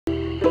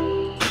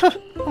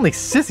Only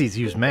sissies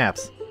use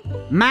maps.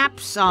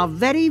 Maps are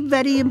very,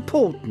 very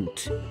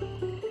important.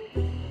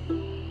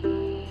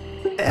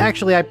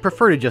 Actually, I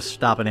prefer to just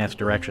stop and ask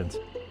directions.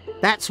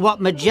 That's what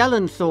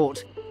Magellan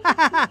thought.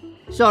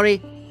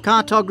 Sorry,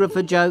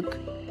 cartographer joke.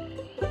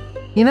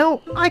 You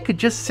know, I could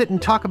just sit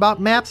and talk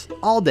about maps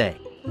all day.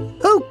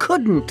 Who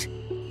couldn't?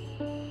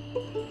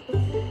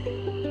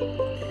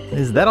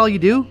 Is that all you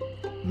do?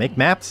 Make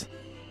maps?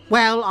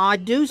 Well, I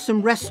do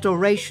some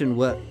restoration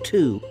work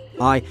too.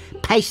 I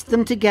paste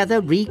them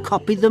together,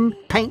 recopy them,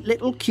 paint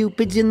little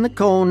cupids in the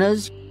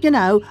corners. You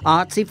know,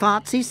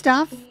 artsy-fartsy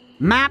stuff.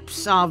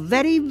 Maps are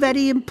very,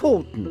 very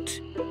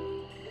important.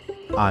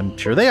 I'm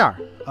sure they are.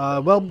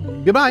 Well,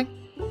 goodbye.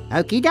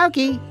 Okie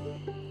dokie.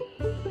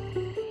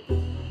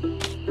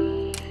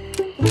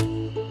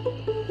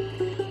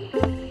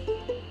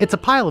 It's a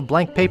pile of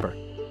blank paper.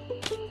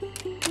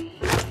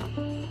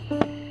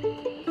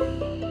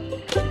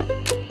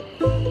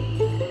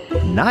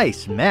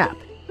 Nice map.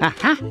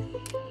 Aha.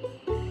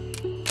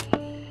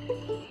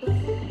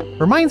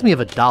 Reminds me of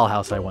a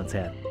dollhouse I once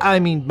had. I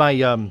mean,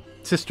 my,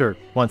 sister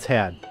once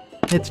had.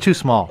 It's too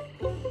small.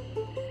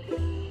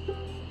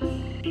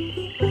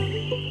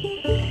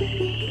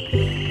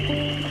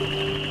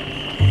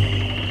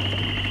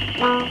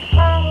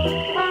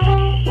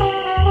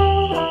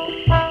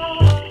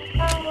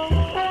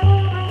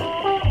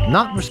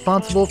 Not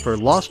responsible for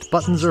lost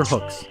buttons or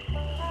hooks.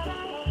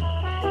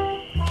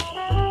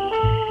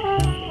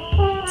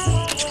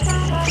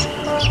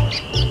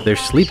 They're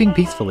sleeping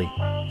peacefully.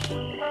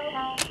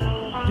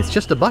 It's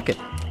just a bucket.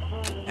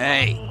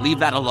 Hey, leave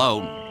that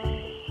alone.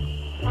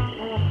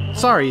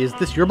 Sorry, is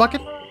this your bucket?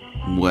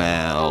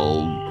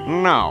 Well,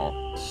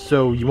 no.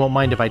 So you won't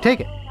mind if I take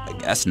it? I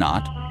guess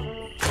not.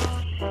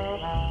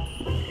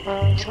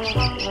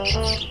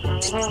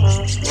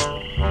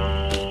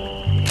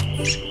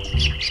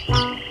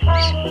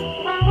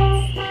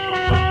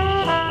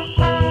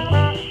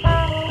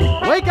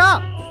 Wake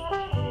up!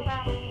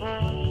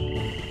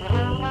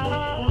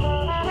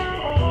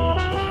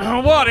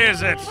 What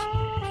is it?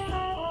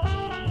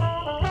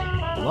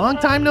 Long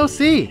time no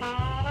see.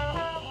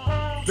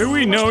 Do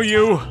we know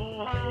you?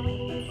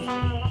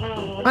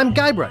 I'm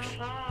Guybrush.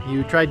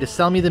 You tried to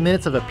sell me the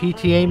minutes of a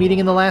PTA meeting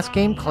in the last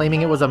game,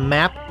 claiming it was a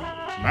map?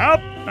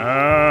 Map?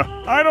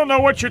 I don't know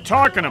what you're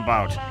talking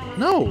about.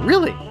 No,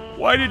 really.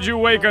 Why did you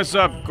wake us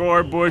up,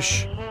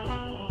 Gorbush?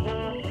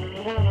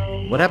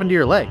 What happened to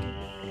your leg?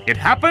 It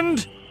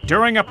happened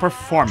during a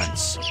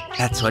performance.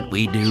 That's what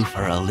we do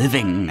for a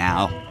living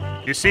now.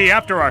 You see,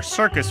 after our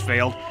circus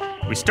failed,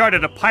 we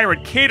started a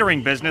pirate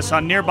catering business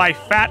on nearby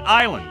Fat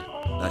Island.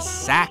 The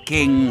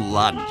sacking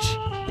lunch.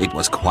 It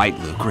was quite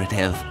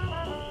lucrative.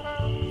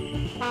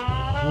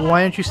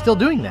 Why aren't you still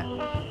doing that?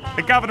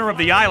 The governor of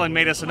the island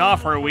made us an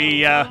offer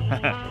we,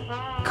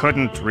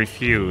 couldn't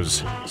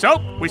refuse.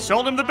 So, we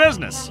sold him the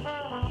business.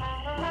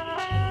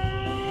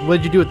 What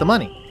did you do with the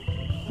money?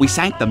 We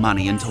sank the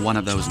money into one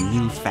of those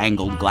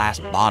newfangled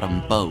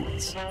glass-bottom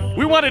boats.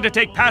 We wanted to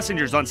take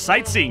passengers on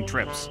sightseeing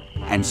trips.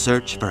 And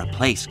search for a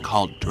place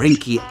called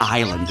Drinky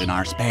Island in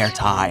our spare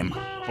time.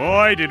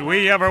 Boy, did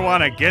we ever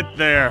want to get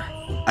there.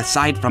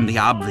 Aside from the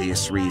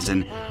obvious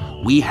reason,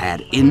 we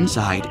had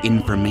inside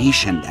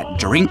information that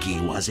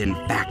Drinky was in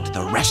fact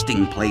the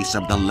resting place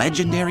of the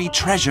legendary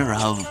treasure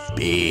of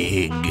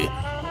Big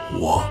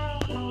Whoop.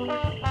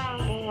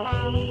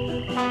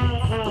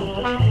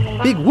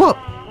 Big Whoop!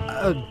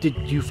 Did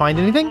you find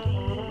anything?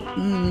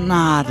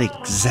 Not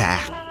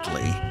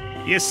exactly.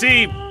 You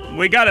see,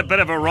 we got a bit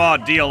of a raw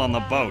deal on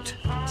the boat.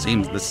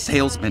 Seems the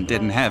salesman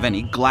didn't have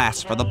any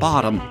glass for the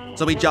bottom,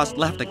 so he just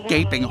left a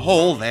gaping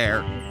hole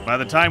there. By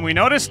the time we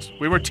noticed,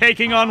 we were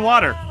taking on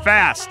water,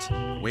 fast.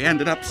 We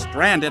ended up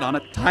stranded on a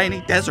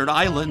tiny desert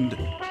island.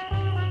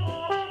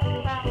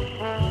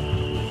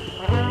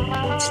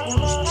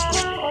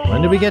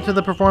 When did we get to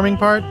the performing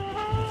part?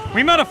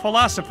 We met a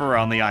philosopher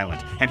on the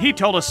island, and he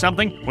told us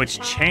something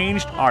which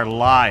changed our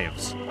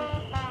lives.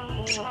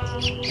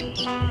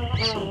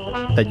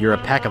 That you're a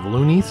pack of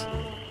loonies?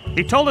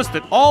 He told us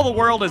that all the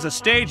world is a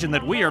stage and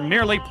that we are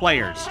merely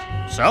players.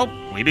 So,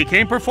 we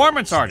became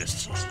performance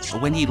artists.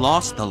 When he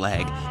lost the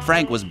leg,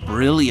 Frank was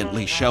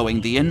brilliantly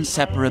showing the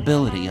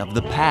inseparability of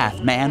the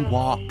path man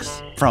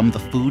walks from the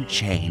food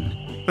chain.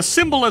 The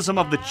symbolism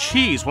of the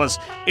cheese was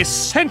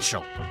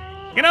essential.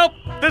 You know,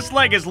 this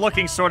leg is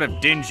looking sort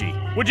of dingy.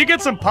 Would you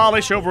get some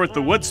polish over at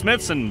the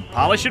woodsmiths and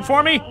polish it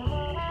for me?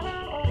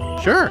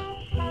 Sure.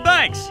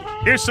 Thanks.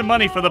 Here's some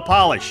money for the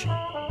polish.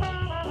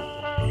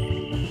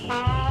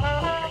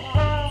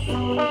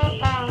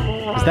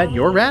 Is that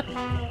your rat?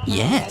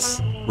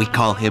 Yes, we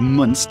call him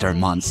Munster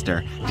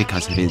Monster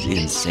because of his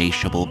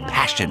insatiable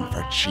passion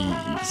for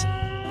cheese.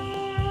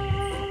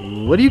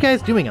 What are you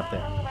guys doing up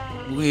there?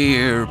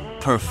 We're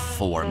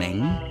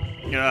performing.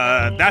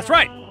 That's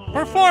right,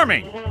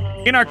 performing.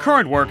 In our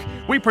current work,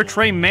 we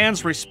portray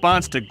man's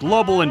response to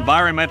global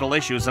environmental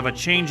issues of a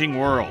changing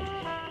world.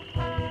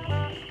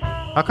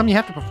 How come you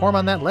have to perform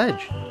on that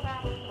ledge?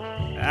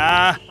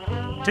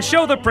 To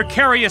show the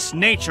precarious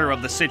nature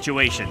of the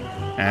situation,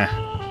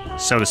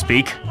 so to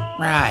speak.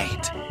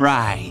 Right.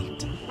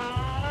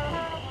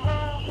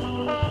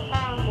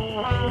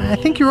 I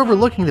think you're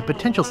overlooking the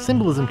potential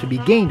symbolism to be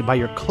gained by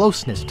your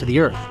closeness to the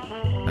Earth.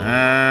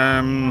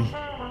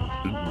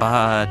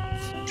 But...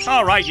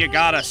 All right, you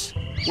got us.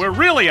 We're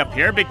really up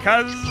here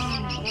because...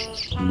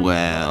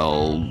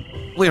 well,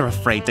 we're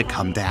afraid to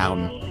come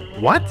down.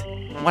 What?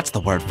 What's the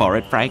word for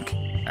it, Frank?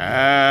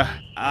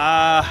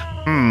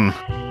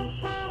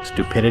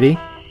 Stupidity?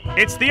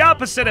 It's the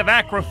opposite of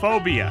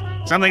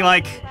acrophobia. Something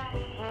like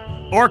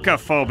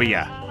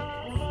orcophobia.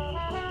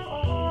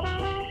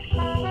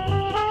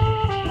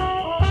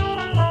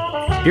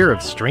 Fear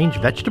of strange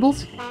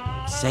vegetables?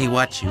 Say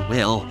what you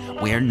will,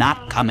 we're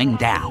not coming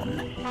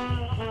down.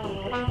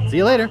 See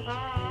you later.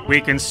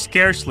 We can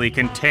scarcely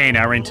contain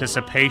our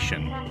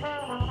anticipation.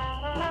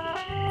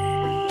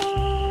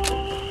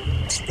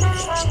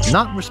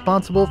 Not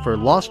responsible for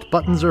lost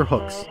buttons or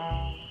hooks.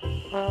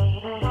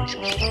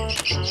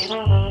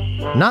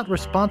 Not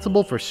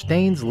responsible for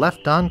stains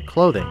left on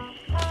clothing.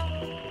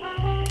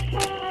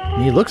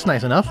 He looks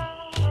nice enough.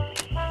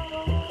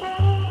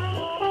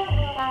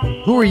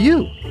 Who are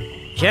you?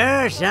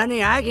 Sure,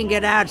 Sonny, I can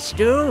get out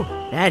stew.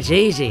 That's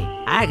easy.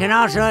 I can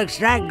also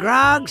extract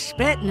grog,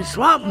 spit, and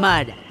swamp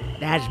mud.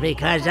 That's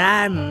because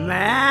I'm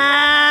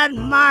Mad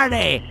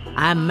Marty.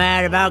 I'm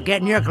mad about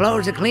getting your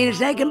clothes as clean as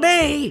they can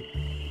be.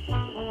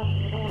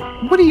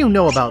 What do you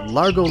know about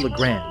Largo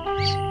Legrand?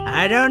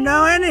 I don't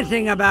know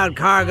anything about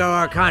cargo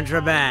or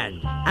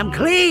contraband. I'm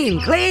clean.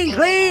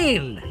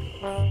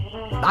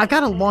 I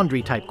got a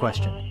laundry type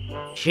question.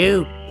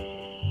 Shoot.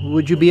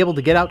 Would you be able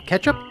to get out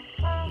ketchup?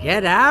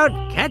 Get out?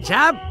 Catch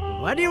up?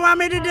 What do you want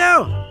me to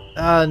do?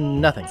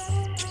 Nothing.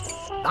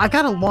 I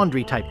got a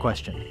laundry type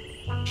question.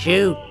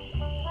 Shoot.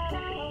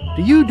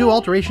 Do you do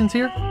alterations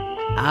here?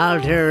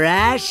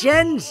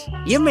 Alterations?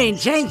 You mean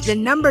change the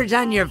numbers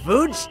on your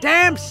food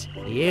stamps?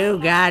 You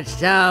got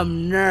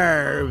some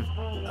nerve.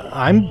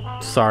 I'm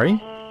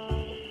sorry.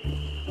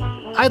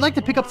 I'd like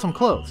to pick up some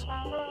clothes.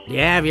 You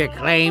have your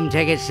claim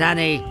ticket,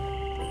 Sonny.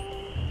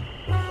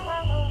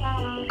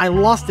 I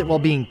lost it while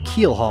being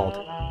keel hauled.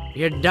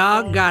 Your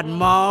dog got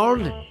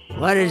mauled?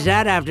 What does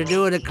that have to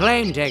do with a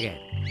claim ticket?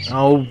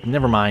 Oh,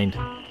 never mind.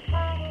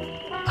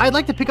 I'd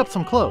like to pick up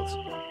some clothes.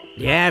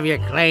 You have your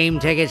claim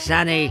ticket,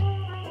 Sonny.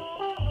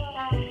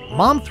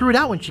 Mom threw it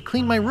out when she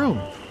cleaned my room.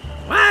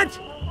 What?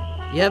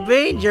 You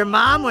beat your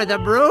mom with a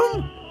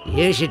broom?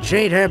 You should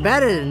treat her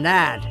better than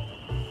that.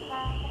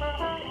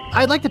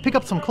 I'd like to pick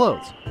up some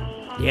clothes.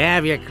 You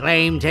have your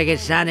claim ticket,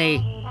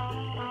 Sonny.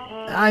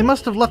 I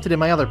must have left it in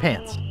my other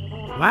pants.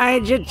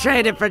 Why'd you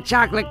trade it for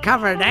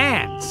chocolate-covered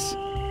ants?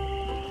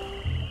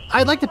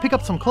 I'd like to pick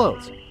up some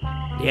clothes.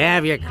 You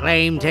have your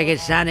claim ticket,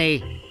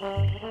 Sonny.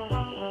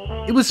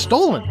 It was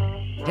stolen.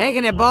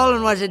 Taking it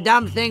bowling was a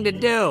dumb thing to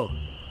do.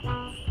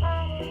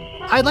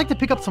 I'd like to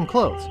pick up some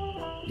clothes.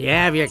 You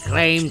have your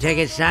claim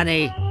ticket,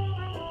 Sonny.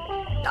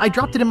 I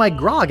dropped it in my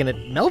grog and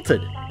it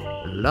melted.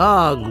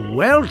 Log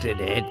welted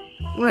it?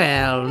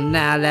 Well,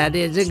 now that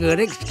is a good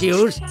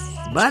excuse,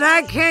 but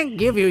I can't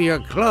give you your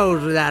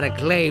clothes without a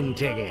claim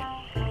ticket.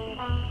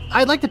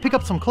 I'd like to pick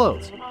up some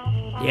clothes.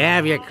 You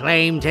have your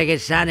claim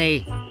ticket,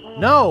 Sonny.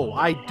 No,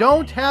 I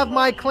don't have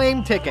my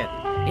claim ticket.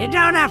 You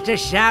don't have to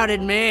shout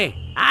at me.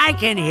 I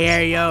can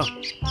hear you.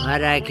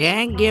 But I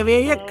can't give you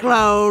your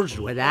clothes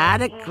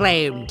without a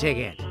claim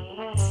ticket.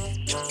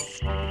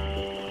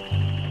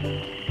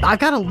 I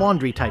got a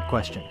laundry type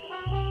question.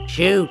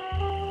 Shoot.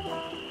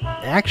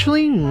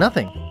 Actually,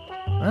 nothing.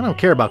 I don't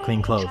care about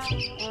clean clothes.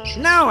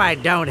 No, I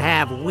don't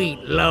have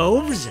wheat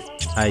loaves.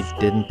 I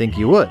didn't think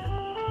you would.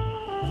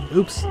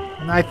 Oops,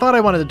 I thought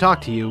I wanted to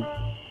talk to you,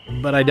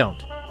 but I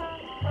don't.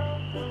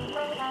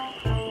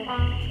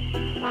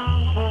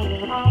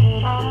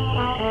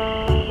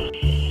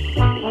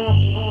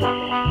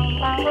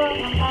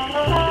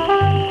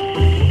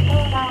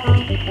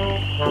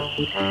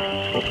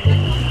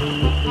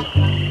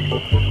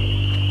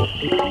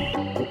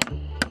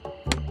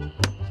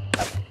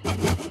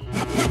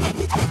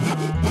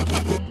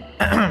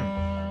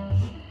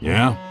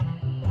 Yeah?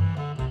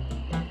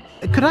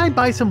 Could I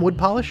buy some wood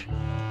polish?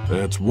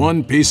 That's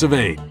 1 piece of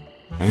 8.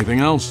 Anything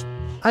else?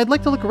 I'd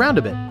like to look around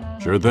a bit.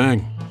 Sure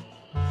thing.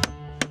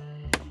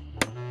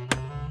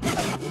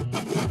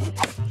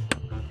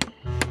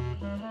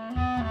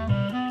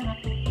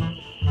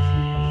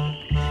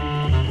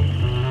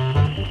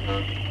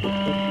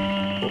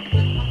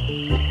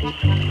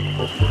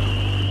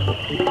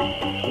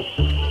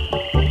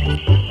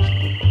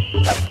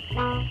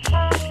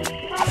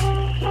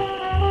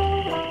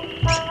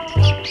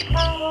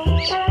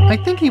 I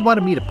think he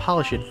wanted me to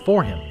polish it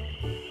for him.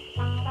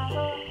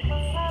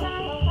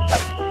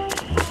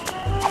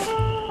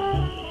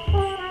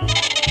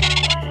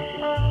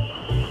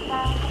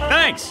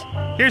 Thanks!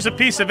 Here's a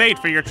piece of 8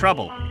 for your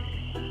trouble.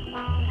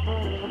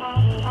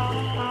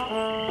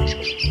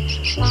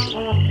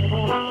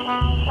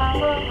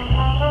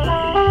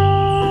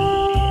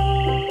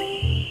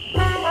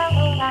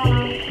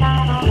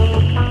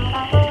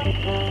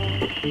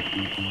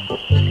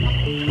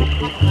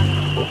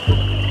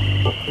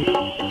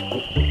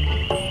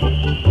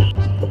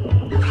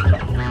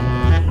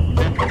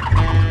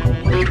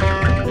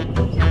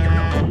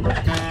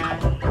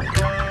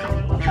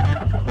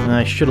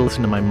 I should have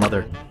listened to my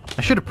mother.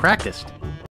 I should have practiced.